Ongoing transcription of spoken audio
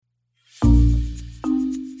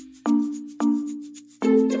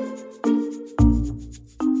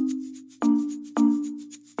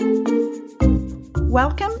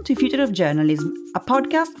Welcome to Future of Journalism, a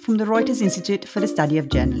podcast from the Reuters Institute for the Study of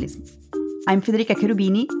Journalism. I'm Federica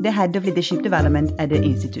Cherubini, the Head of Leadership Development at the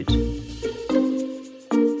Institute.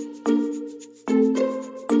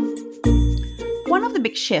 One of the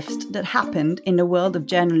big shifts that happened in the world of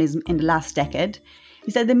journalism in the last decade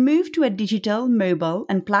is that the move to a digital, mobile,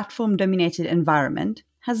 and platform-dominated environment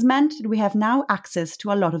has meant that we have now access to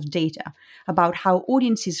a lot of data about how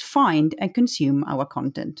audiences find and consume our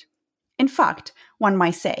content. In fact, one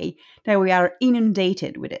might say that we are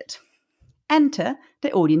inundated with it. Enter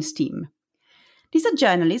the audience team. These are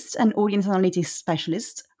journalists and audience analytics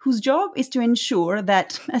specialists whose job is to ensure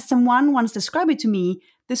that, as someone once described it to me,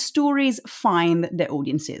 the stories find their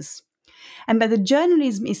audiences, and that the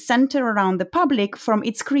journalism is centered around the public from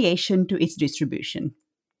its creation to its distribution.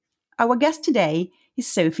 Our guest today is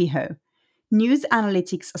Sophie Ho, News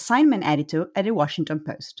Analytics Assignment Editor at The Washington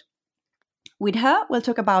Post. With her, we'll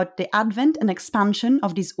talk about the advent and expansion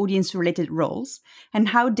of these audience-related roles and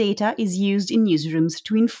how data is used in newsrooms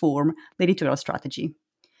to inform the editorial strategy.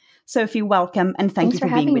 Sophie, welcome, and thank you for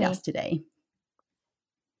being with us today.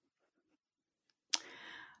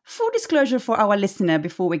 Full disclosure for our listener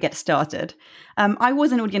before we get started. I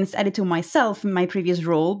was an audience editor myself in my previous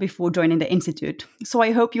role before joining the Institute, so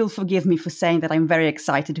I hope you'll forgive me for saying that I'm very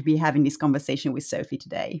excited to be having this conversation with Sophie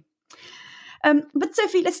today. But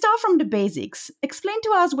Sophie, let's start from the basics. Explain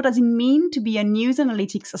to us, what does it mean to be a news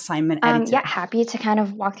analytics assignment editor? Happy to kind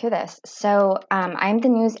of walk through this. So I'm the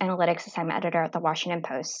news analytics assignment editor at the Washington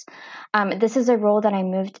Post. This is a role that I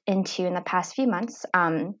moved into in the past few months.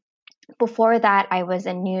 Before that, I was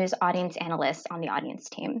a news audience analyst on the audience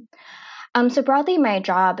team. So broadly, my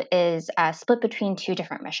job is split between two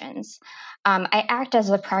different missions. I act as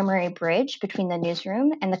the primary bridge between the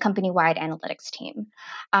newsroom and the company-wide analytics team.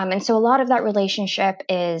 And so a lot of that relationship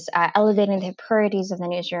is elevating the priorities of the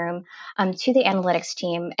newsroom to the analytics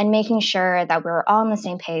team and making sure that we're all on the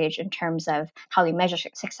same page in terms of how we measure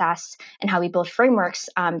success and how we build frameworks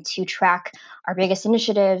to track our biggest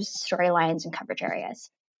initiatives, storylines, and coverage areas.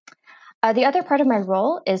 The other part of my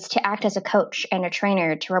role is to act as a coach and a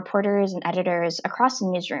trainer to reporters and editors across the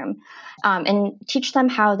newsroom and teach them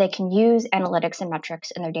how they can use analytics and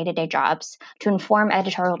metrics in their day-to-day jobs to inform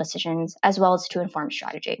editorial decisions as well as to inform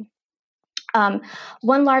strategy.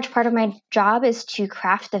 One large part of my job is to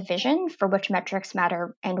craft the vision for which metrics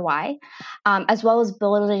matter and why, as well as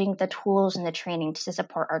building the tools and the training to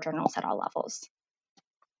support our journals at all levels.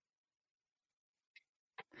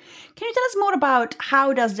 Can you tell us more about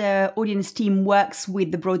how does the audience team works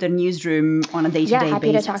with the broader newsroom on a day-to-day basis? Yeah,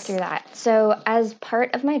 happy to talk through that. So as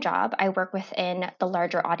part of my job, I work within the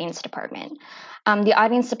larger audience department. The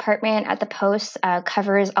audience department at the Post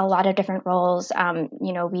covers a lot of different roles.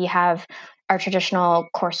 We have our traditional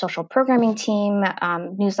core social programming team,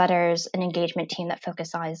 newsletters, an engagement team that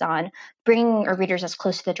focuses on bringing our readers as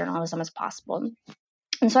close to the journalism as possible.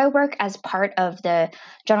 And so I work as part of the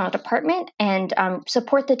journal department and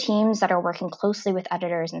support the teams that are working closely with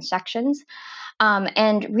editors and sections.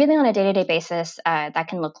 And really on a day-to-day basis, that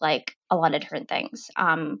can look like a lot of different things.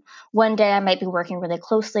 One day I might be working really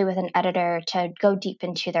closely with an editor to go deep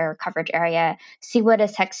into their coverage area, see what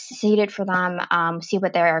has succeeded for them, see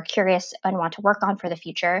what they're curious and want to work on for the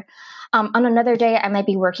future. On another day, I might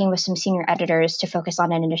be working with some senior editors to focus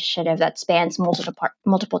on an initiative that spans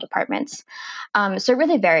multiple departments. So it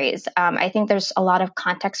really varies. I think there's a lot of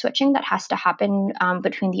context switching that has to happen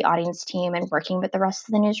between the audience team and working with the rest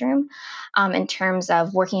of the newsroom in terms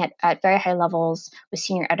of working at very high levels with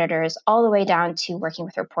senior editors, all the way down to working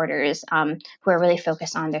with reporters who are really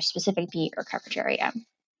focused on their specific beat or coverage area.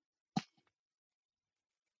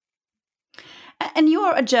 And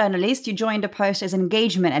you're a journalist, you joined the Post as an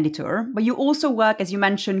engagement editor, but you also work, as you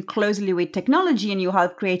mentioned, closely with technology, and you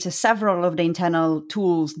help create several of the internal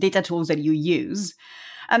tools, data tools that you use.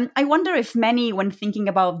 I wonder if many, when thinking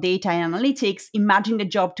about data and analytics, imagine the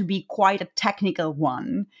job to be quite a technical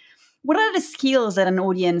one. What are the skills that an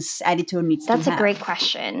audience editor needs to have? That's a great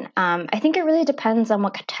question. I think it really depends on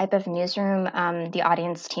what type of newsroom the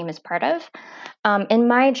audience team is part of. In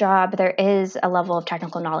my job, there is a level of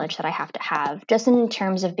technical knowledge that I have to have, just in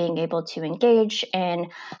terms of being able to engage in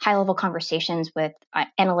high-level conversations with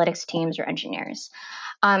analytics teams or engineers.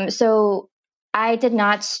 So I did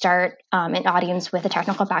not start an audience with a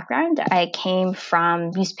technical background. I came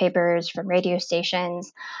from newspapers, from radio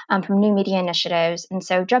stations, from new media initiatives. And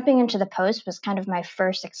so jumping into the Post was kind of my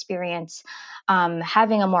first experience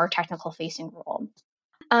having a more technical facing role.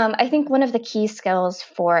 I think one of the key skills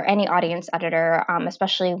for any audience editor,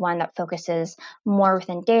 especially one that focuses more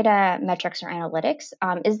within data, metrics, or analytics,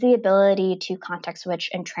 is the ability to context switch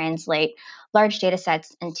and translate large data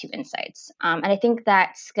sets into insights. And I think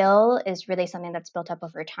that skill is really something that's built up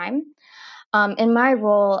over time. In my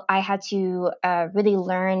role, I had to really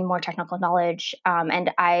learn more technical knowledge,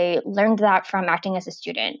 and I learned that from acting as a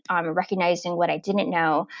student, recognizing what I didn't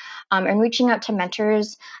know, and reaching out to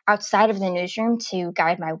mentors outside of the newsroom to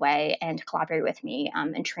guide my way and collaborate with me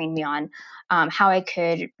and train me on how I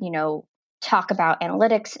could, talk about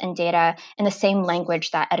analytics and data in the same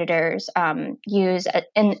language that editors use,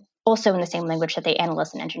 and also in the same language that the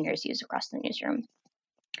analysts and engineers use across the newsroom.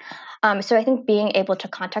 So I think being able to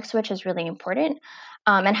context switch is really important.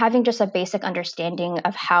 And having just a basic understanding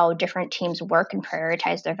of how different teams work and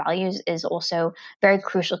prioritize their values is also very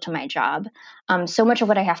crucial to my job. So much of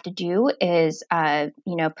what I have to do is,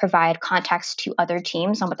 provide context to other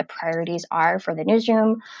teams on what the priorities are for the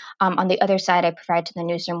newsroom. On the other side, I provide to the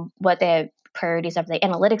newsroom what the priorities of the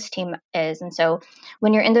analytics team is. And so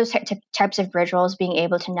when you're in those types of bridge roles, being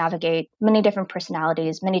able to navigate many different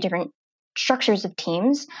personalities, many different structures of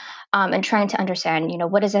teams, and trying to understand,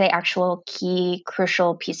 what is the actual key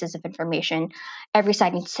crucial pieces of information every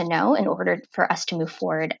side needs to know in order for us to move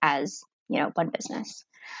forward as, one business,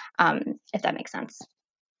 if that makes sense.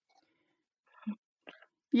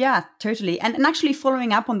 Yeah, totally. And actually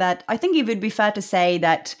following up on that, I think it would be fair to say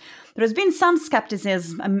that there has been some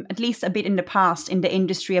skepticism, at least a bit in the past, in the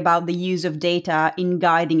industry about the use of data in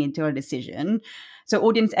guiding editorial decision. So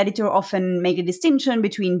audience editor often make a distinction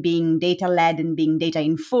between being data-led and being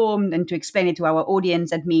data-informed. And to explain it to our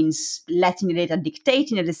audience, that means letting the data dictate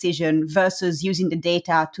in a decision versus using the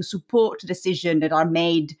data to support decisions that are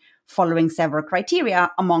made following several criteria,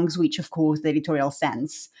 amongst which, of course, the editorial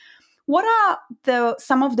sense. What are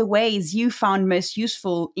some of the ways you found most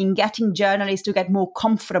useful in getting journalists to get more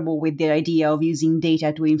comfortable with the idea of using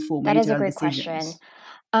data to inform That is a editorial great decisions? question.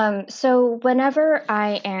 So whenever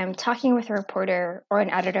I am talking with a reporter or an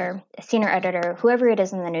editor, a senior editor, whoever it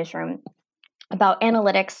is in the newsroom, about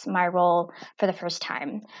analytics, my role for the first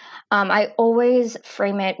time, I always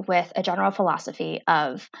frame it with a general philosophy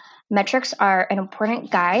of metrics are an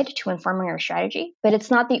important guide to informing our strategy, but it's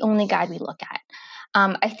not the only guide we look at.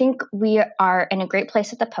 I think we are in a great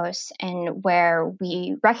place at the Post and where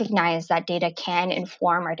we recognize that data can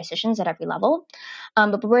inform our decisions at every level.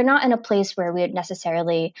 But we're not in a place where we would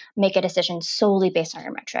necessarily make a decision solely based on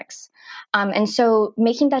our metrics. And so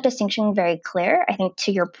making that distinction very clear, I think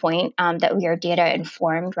to your point, that we are data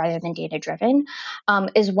informed rather than data driven,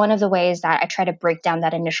 is one of the ways that I try to break down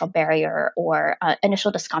that initial barrier or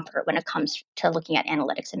initial discomfort when it comes to looking at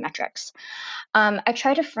analytics and metrics. I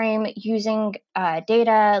try to frame using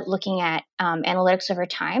data, looking at analytics over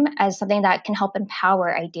time as something that can help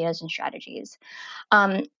empower ideas and strategies.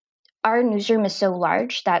 Um, our newsroom is so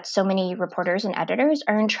large that so many reporters and editors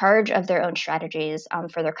are in charge of their own strategies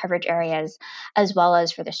for their coverage areas, as well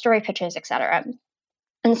as for their story pitches, et cetera.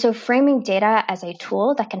 And so, framing data as a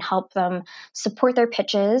tool that can help them support their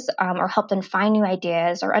pitches or help them find new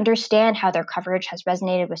ideas or understand how their coverage has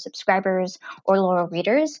resonated with subscribers or loyal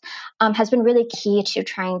readers has been really key to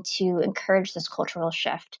trying to encourage this cultural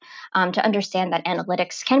shift to understand that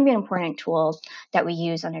analytics can be an important tool that we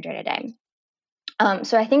use on a day to day.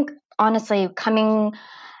 So, I think honestly, coming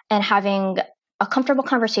and having a comfortable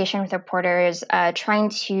conversation with reporters, trying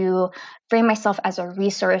to frame myself as a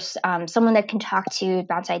resource, someone that can talk to,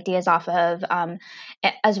 bounce ideas off of,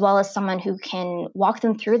 as well as someone who can walk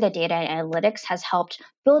them through the data and analytics has helped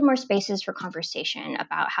build more spaces for conversation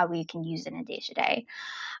about how we can use it in day to day.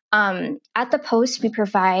 At the Post, we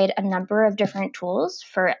provide a number of different tools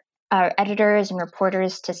for editors and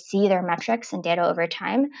reporters to see their metrics and data over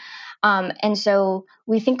time. And so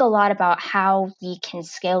we think a lot about how we can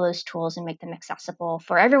scale those tools and make them accessible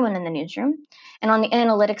for everyone in the newsroom. And on the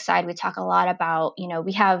analytics side, we talk a lot about,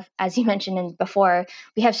 we have, as you mentioned before,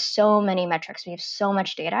 we have so many metrics, we have so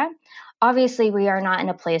much data. Obviously, we are not in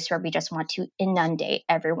a place where we just want to inundate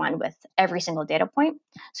everyone with every single data point.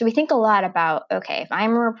 So we think a lot about, okay, if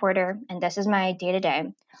I'm a reporter and this is my day to day,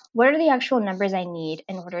 what are the actual numbers I need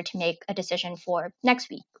in order to make a decision for next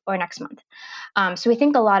week or next month? So we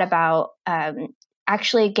think a lot about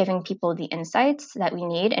actually giving people the insights that we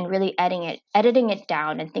need and really editing it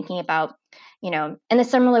down and thinking about, in a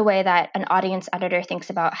similar way that an audience editor thinks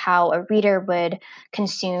about how a reader would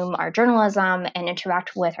consume our journalism and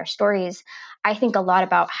interact with our stories. I think a lot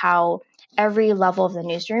about how every level of the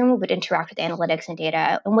newsroom would interact with analytics and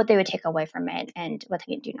data and what they would take away from it and what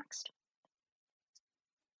they can do next.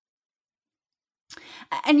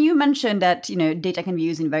 And you mentioned that data can be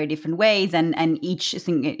used in very different ways, and each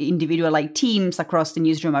individual like teams across the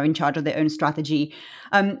newsroom are in charge of their own strategy.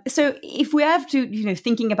 So if we have to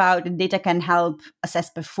thinking about data can help assess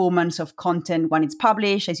performance of content when it's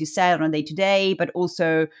published, as you said, on a day to day, but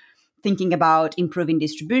also thinking about improving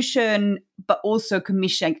distribution, but also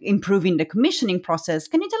improving the commissioning process.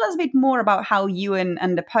 Can you tell us a bit more about how you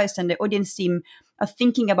and the Post and the audience team are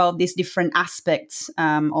thinking about these different aspects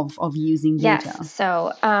of using data? Yes.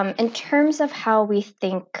 So, in terms of how we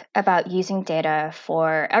think about using data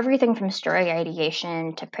for everything from story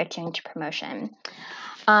ideation to pitching to promotion,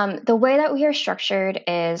 the way that we are structured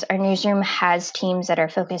is our newsroom has teams that are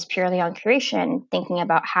focused purely on curation, thinking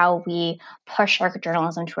about how we push our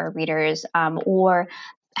journalism to our readers, or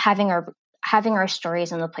having our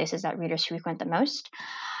stories in the places that readers frequent the most.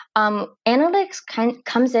 Analytics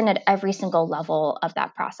comes in at every single level of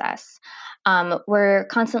that process. We're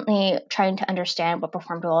constantly trying to understand what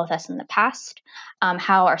performed well with us in the past,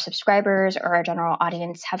 how our subscribers or our general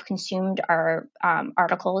audience have consumed our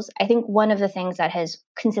articles. I think one of the things that has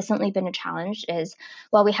consistently been a challenge is,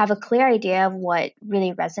 while we have a clear idea of what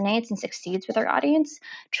really resonates and succeeds with our audience,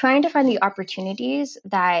 trying to find the opportunities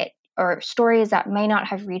that or stories that may not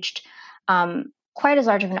have reached quite as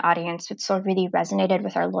large of an audience, but still really resonated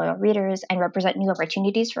with our loyal readers and represent new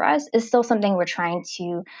opportunities for us, is still something we're trying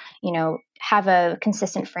to, have a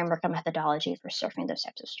consistent framework and methodology for surfing those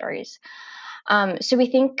types of stories. So we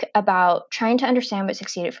think about trying to understand what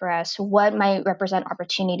succeeded for us, what might represent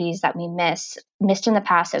opportunities that we missed in the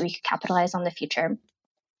past that we could capitalize on in the future.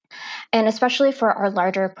 And especially for our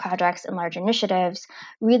larger projects and large initiatives,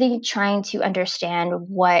 really trying to understand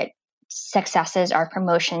what successes our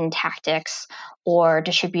promotion tactics or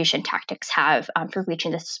distribution tactics have for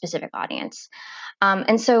reaching this specific audience.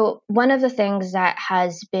 And so, one of the things that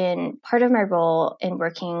has been part of my role in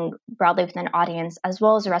working broadly with an audience, as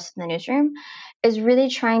well as the rest of the newsroom, is really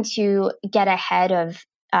trying to get ahead of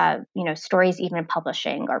stories even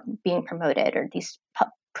publishing or being promoted, or these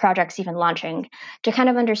projects even launching, to kind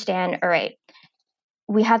of understand, all right,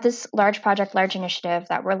 we have this large project, large initiative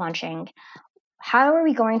that we're launching. How are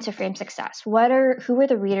we going to frame success? Who are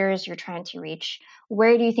the readers you're trying to reach?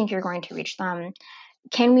 Where do you think you're going to reach them?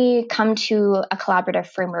 Can we come to a collaborative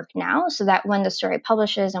framework now, so that when the story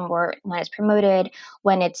publishes and when it's promoted,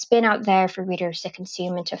 when it's been out there for readers to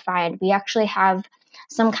consume and to find, we actually have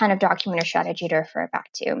some kind of document or strategy to refer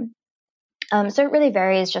back to? So it really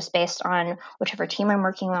varies just based on whichever team I'm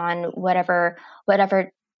working on, what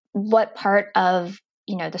part of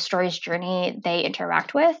the story's journey they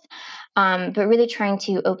interact with, but really trying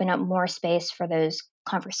to open up more space for those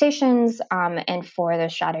conversations, and for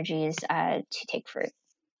those strategies to take fruit.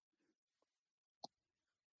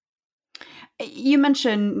 You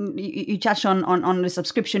mentioned you touched on the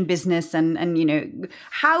subscription business, and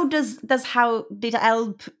how does how data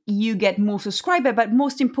help you get more subscriber, but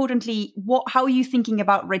most importantly, how are you thinking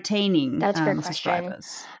about retaining That's a great question.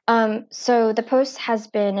 subscribers? So the Post has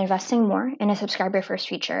been investing more in a subscriber first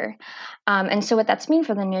feature, and so what that's mean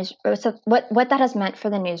for the news. So what that has meant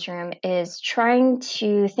for the newsroom is trying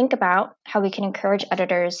to think about how we can encourage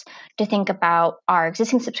editors to think about our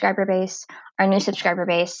existing subscriber base, our new subscriber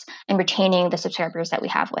base, and retaining the subscribers that we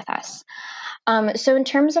have with us. So in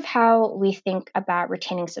terms of how we think about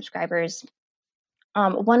retaining subscribers,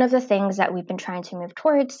 one of the things that we've been trying to move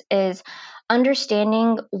towards is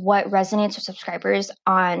understanding what resonates with subscribers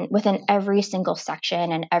within every single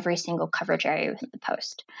section and every single coverage area within the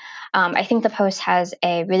Post. I think the Post has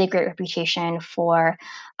a really great reputation for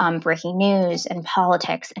breaking news and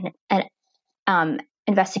politics and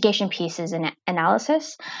investigation pieces and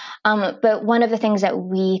analysis. But one of the things that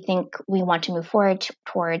we think we want to move forward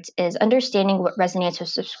towards is understanding what resonates with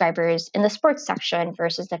subscribers in the sports section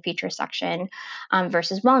versus the feature section,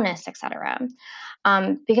 versus wellness, etc.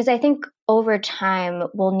 Because I think over time,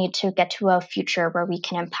 we'll need to get to a future where we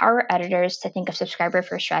can empower editors to think of subscriber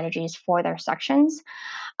first strategies for their sections.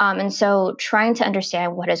 And so trying to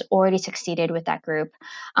understand what has already succeeded with that group,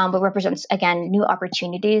 but represents, again, new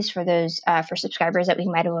opportunities for those for subscribers that we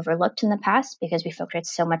might have overlooked in the past because we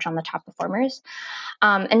focused so much on the top performers,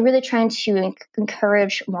 and really trying to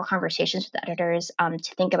encourage more conversations with editors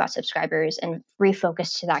to think about subscribers and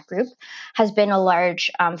refocus to that group has been a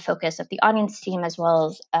large focus of the audience team, as well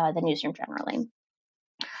as the newsroom generally.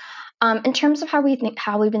 In terms of how we've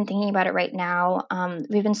been thinking about it right now,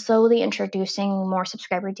 we've been slowly introducing more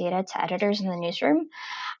subscriber data to editors in the newsroom.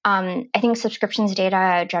 I think subscriptions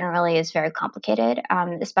data generally is very complicated,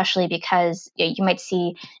 especially because you might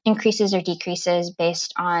see increases or decreases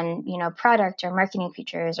based on product or marketing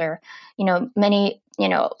features or many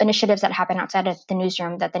initiatives that happen outside of the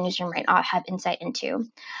newsroom that the newsroom might not have insight into.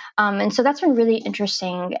 And so that's been really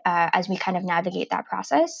interesting as we kind of navigate that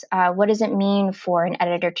process. What does it mean for an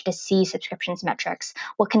editor to see subscriptions metrics?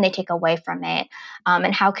 What can they take away from it?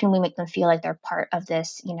 And how can we make them feel like they're part of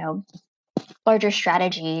this, larger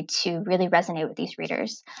strategy to really resonate with these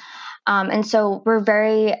readers? And so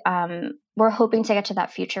we're hoping to get to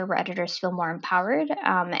that future where editors feel more empowered.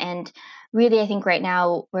 And really, I think right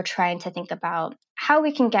now we're trying to think about how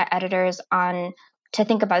we can get editors on to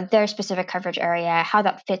think about their specific coverage area, how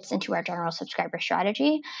that fits into our general subscriber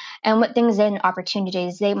strategy, and what things and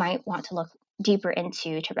opportunities they might want to look deeper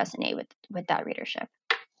into to resonate with that readership.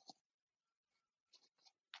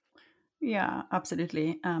 Yeah,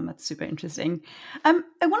 absolutely. That's super interesting. I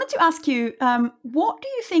wanted to ask you, what do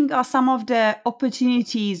you think are some of the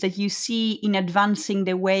opportunities that you see in advancing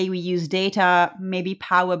the way we use data, maybe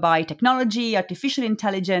powered by technology, artificial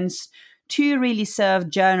intelligence, to really serve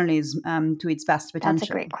journalism to its best potential? That's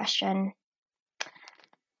a great question.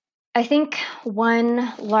 I think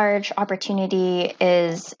one large opportunity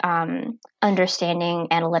is understanding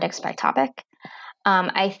analytics by topic.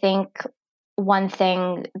 I think one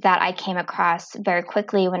thing that I came across very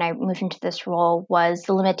quickly when I moved into this role was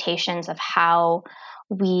the limitations of how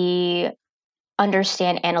we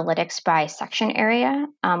understand analytics by section area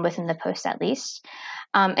within the Post, at least.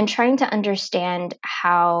 And trying to understand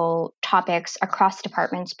how topics across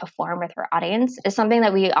departments perform with our audience is something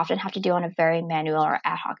that we often have to do on a very manual or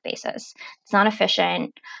ad hoc basis. It's not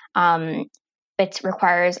efficient. It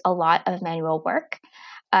requires a lot of manual work,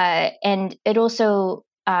 and it also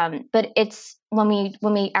but it's when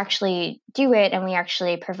we actually do it and we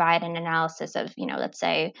actually provide an analysis of let's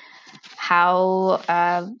say how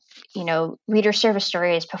reader service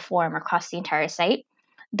stories perform across the entire site.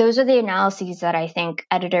 Those are the analyses that I think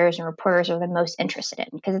editors and reporters are the most interested in,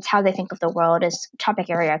 because it's how they think of the world as topic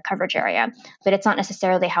area, coverage area, but it's not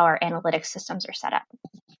necessarily how our analytics systems are set up.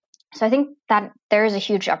 So I think that there is a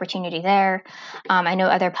huge opportunity there. I know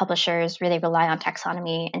other publishers really rely on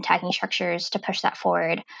taxonomy and tagging structures to push that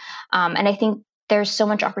forward. And I think there's so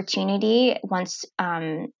much opportunity once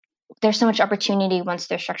their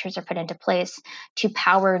structures are put into place to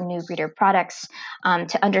power new reader products,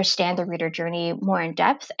 to understand the reader journey more in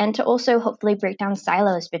depth, and to also hopefully break down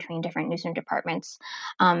silos between different newsroom departments.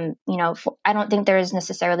 I don't think there is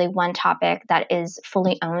necessarily one topic that is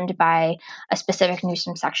fully owned by a specific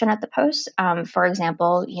newsroom section at the Post. For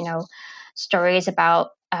example, stories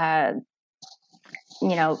about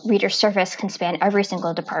reader service can span every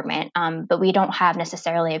single department, but we don't have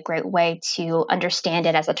necessarily a great way to understand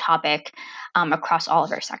it as a topic across all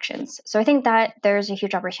of our sections. So I think that there's a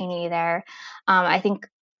huge opportunity there. I think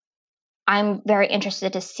I'm very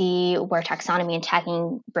interested to see where taxonomy and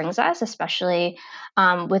tagging brings us, especially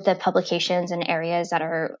with the publications and areas that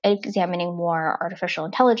are examining more artificial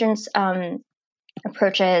intelligence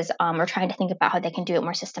approaches, or trying to think about how they can do it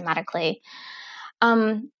more systematically.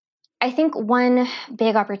 I think one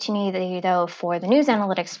big opportunity, though, for the news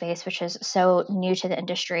analytics space, which is so new to the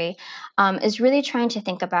industry, is really trying to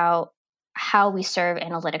think about how we serve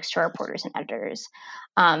analytics to our reporters and editors.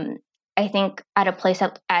 I think at a place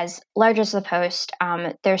as large as the Post,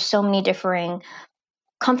 there's so many differing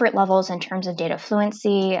comfort levels in terms of data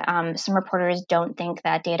fluency. Some reporters don't think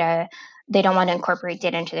that they don't want to incorporate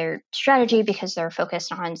data into their strategy because they're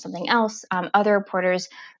focused on something else. Other reporters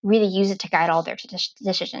really use it to guide all their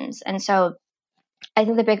decisions. And so I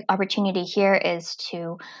think the big opportunity here is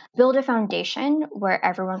to build a foundation where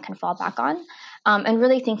everyone can fall back on, and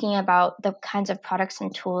really thinking about the kinds of products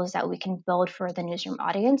and tools that we can build for the newsroom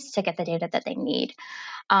audience to get the data that they need.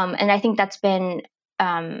 And I think that's been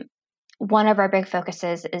one of our big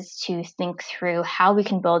focuses is to think through how we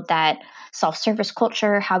can build that self-service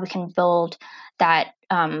culture, how we can build that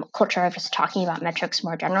culture of just talking about metrics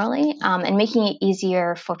more generally, and making it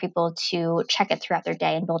easier for people to check it throughout their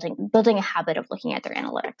day and building a habit of looking at their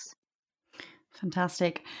analytics.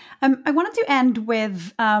 Fantastic. I wanted to end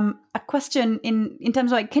with a question in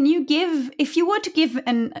terms of can you give, if you were to give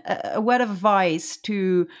a word of advice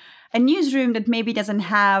to a newsroom that maybe doesn't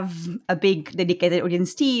have a big dedicated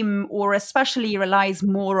audience team, or especially relies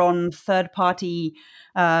more on third-party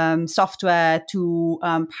software to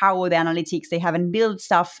power the analytics they have and build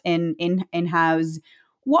stuff in-house,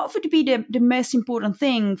 what would be the most important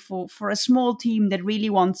thing for a small team that really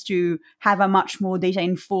wants to have a much more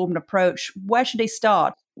data-informed approach? Where should they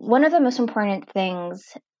start? One of the most important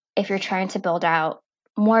things, if you're trying to build out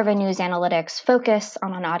more of a news analytics focus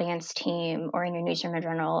on an audience team or in your newsroom or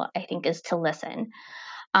journal, I think, is to listen.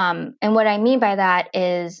 And what I mean by that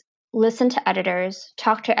is listen to editors,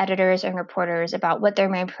 talk to editors and reporters about what their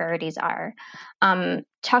main priorities are.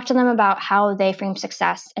 Talk to them about how they frame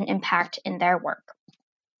success and impact in their work.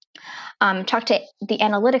 Talk to the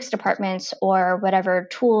analytics departments or whatever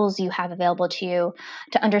tools you have available to you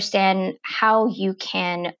to understand how you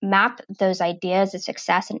can map those ideas of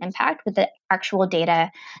success and impact with the actual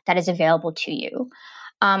data that is available to you.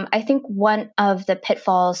 I think one of the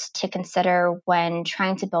pitfalls to consider when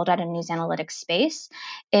trying to build out a news analytics space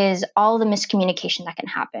is all the miscommunication that can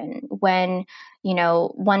happen when,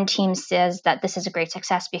 one team says that this is a great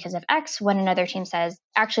success because of X, when another team says,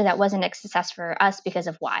 actually, that wasn't a success for us because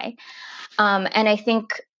of Y. And I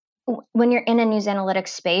think when you're in a news analytics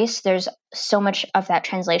space, there's so much of that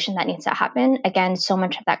translation that needs to happen. Again, so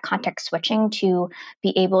much of that context switching to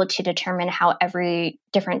be able to determine how every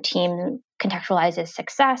different team contextualizes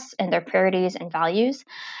success and their priorities and values.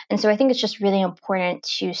 And so I think it's just really important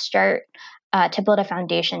to start to build a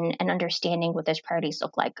foundation and understanding what those priorities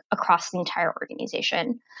look like across the entire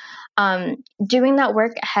organization. Doing that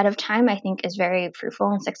work ahead of time, I think, is very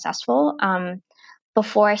fruitful and successful.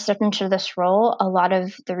 Before I stepped into this role, a lot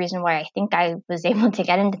of the reason why I think I was able to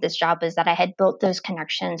get into this job is that I had built those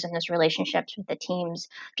connections and those relationships with the teams,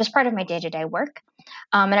 just part of my day-to-day work.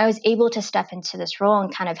 And I was able to step into this role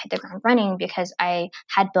and kind of hit the ground running because I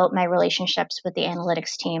had built my relationships with the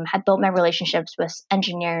analytics team, had built my relationships with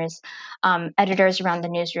engineers, editors around the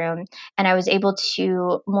newsroom, and I was able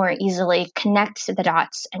to more easily connect the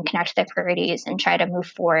dots and connect their priorities and try to move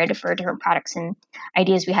forward for different products and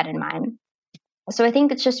ideas we had in mind. So I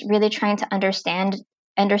think it's just really trying to understand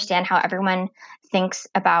how everyone thinks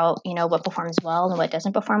about, what performs well and what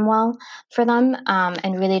doesn't perform well for them,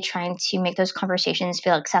 and really trying to make those conversations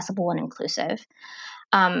feel accessible and inclusive.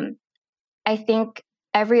 I think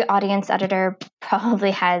every audience editor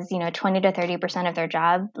probably has, 20 to 30% of their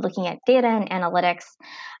job looking at data and analytics.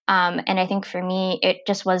 And I think for me, it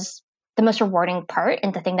just was the most rewarding part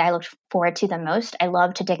and the thing that I looked forward to the most. I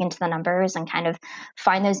love to dig into the numbers and kind of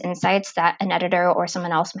find those insights that an editor or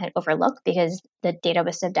someone else might overlook because the data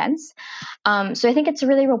was so dense. So I think it's a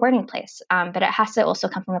really rewarding place, but it has to also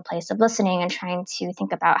come from a place of listening and trying to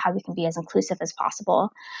think about how we can be as inclusive as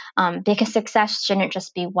possible. Because success shouldn't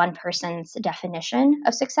just be one person's definition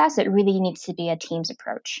of success. It really needs to be a team's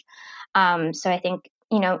approach. So I think,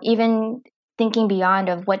 even thinking beyond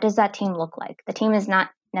of what does that team look like? The team is not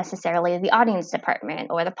necessarily the audience department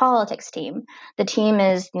or the politics team. The team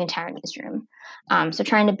is the entire newsroom. So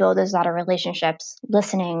trying to build those lot of relationships,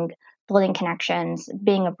 listening, building connections,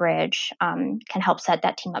 being a bridge can help set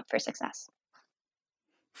that team up for success.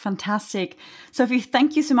 Fantastic. Sophie,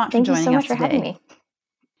 thank you so much for joining us today. Thank you so much for having me.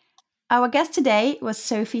 Our guest today was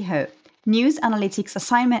Sophie Ho, News Analytics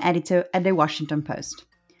Assignment Editor at The Washington Post.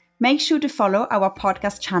 Make sure to follow our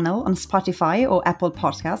podcast channel on Spotify or Apple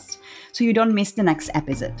Podcasts so you don't miss the next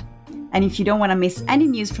episode. And if you don't want to miss any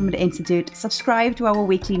news from the Institute, subscribe to our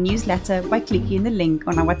weekly newsletter by clicking the link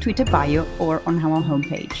on our Twitter bio or on our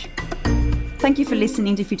homepage. Thank you for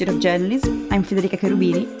listening to Future of Journalism. I'm Federica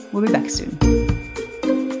Cherubini. We'll be back soon.